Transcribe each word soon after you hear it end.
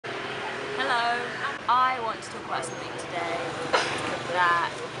I want to talk about something today that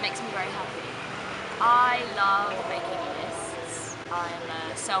makes me very happy. I love making lists. I'm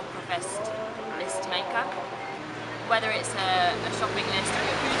a self-professed list maker. Whether it's a shopping list for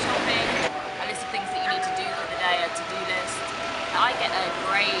your food shopping, a list of things that you need to do for the day, a to-do list, I get a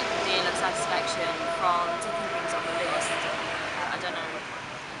great deal of satisfaction from ticking things off a list. I don't know if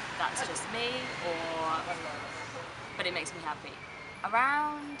that's just me but it makes me happy.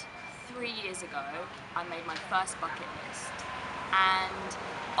 Around 3 years ago, I made my first bucket list, and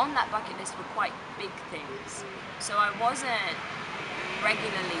on that bucket list were quite big things. So I wasn't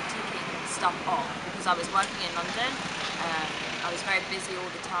regularly ticking stuff off because I was working in London. I was very busy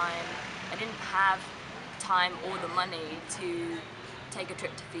all the time. I didn't have time or the money to take a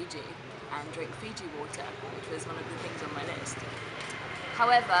trip to Fiji and drink Fiji water, which was one of the things on my list.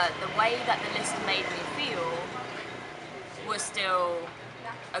 However, the way that the list made me feel was still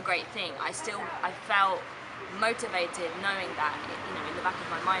a great thing. I felt motivated knowing that, in the back of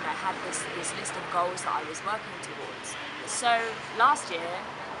my mind I had this list of goals that I was working towards. So last year,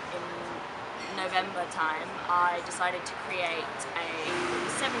 in November time, I decided to create a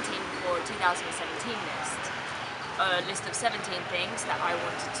 17 for 2017 list. A list of 17 things that I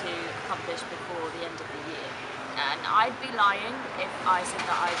wanted to accomplish before the end of the year. And I'd be lying if I said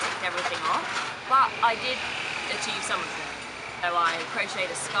that I ticked everything off, but I did achieve some of them. So I crocheted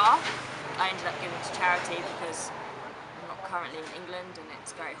a scarf. I ended up giving it to charity because I'm not currently in England and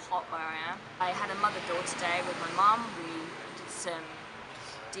it's very hot where I am. I had a mother-daughter day with my mum. We did some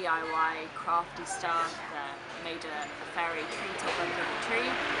DIY crafty stuff, made a fairy tree top over the tree,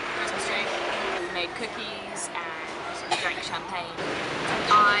 Christmas tree. We made cookies and we drank champagne.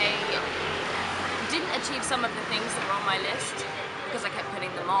 I didn't achieve some of the things that were on my list because I kept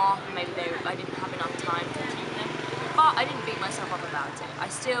putting them off. Maybe I didn't have enough time to achieve them. But I didn't beat myself up about it. I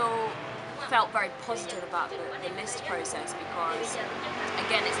still felt very positive about the list process because,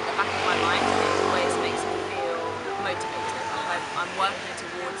 again, it's at the back of my mind and it always makes me feel motivated. Like I'm working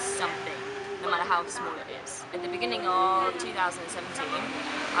towards something, no matter how small it is. At the beginning of 2017,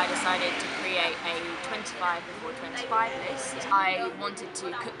 I decided to create a 25 before 25 list. I wanted to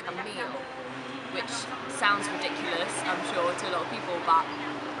cook a meal, which sounds ridiculous, I'm sure, to a lot of people, but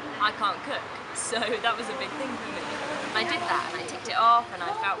I can't cook. So that was a big thing for me. I did that and I ticked it off and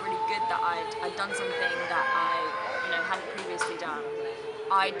I felt really good that I'd done something that I hadn't previously done.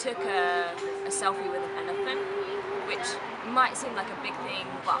 I took a selfie with an elephant, which might seem like a big thing,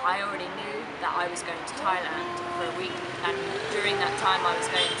 but I already knew that I was going to Thailand for a week, and during that time I was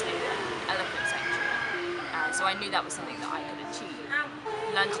going to Elephant Sanctuary. So I knew that was something that I could achieve.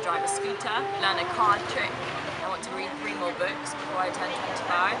 Learn to drive a scooter, learn a card trick. I want to read 3 more books before I turn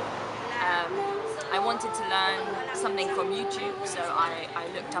 25. I wanted to learn something from YouTube, so I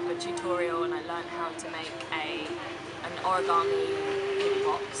looked up a tutorial and I learned how to make an origami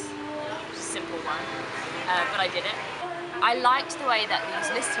box, which is a simple one, but I did it. I liked the way that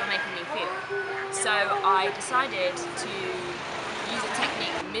these lists were making me feel, so I decided to use a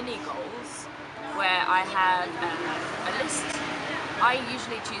technique, mini goals, where I have a list. I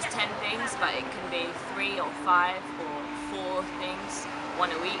usually choose 10 things, but it can be 3 or 5 or 4 things, 1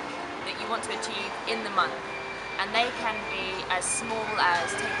 a week, that you want to achieve in the month. And they can be as small as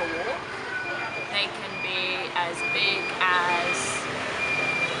take a walk, they can be as big as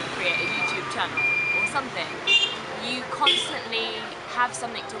create a YouTube channel or something. You constantly have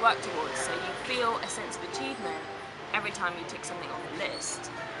something to work towards, so you feel a sense of achievement every time you tick something off the list.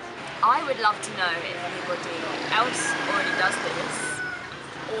 I would love to know if anybody else already does this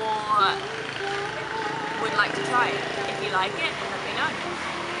or would like to try it. If you like it, then let me know.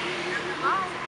 Bye.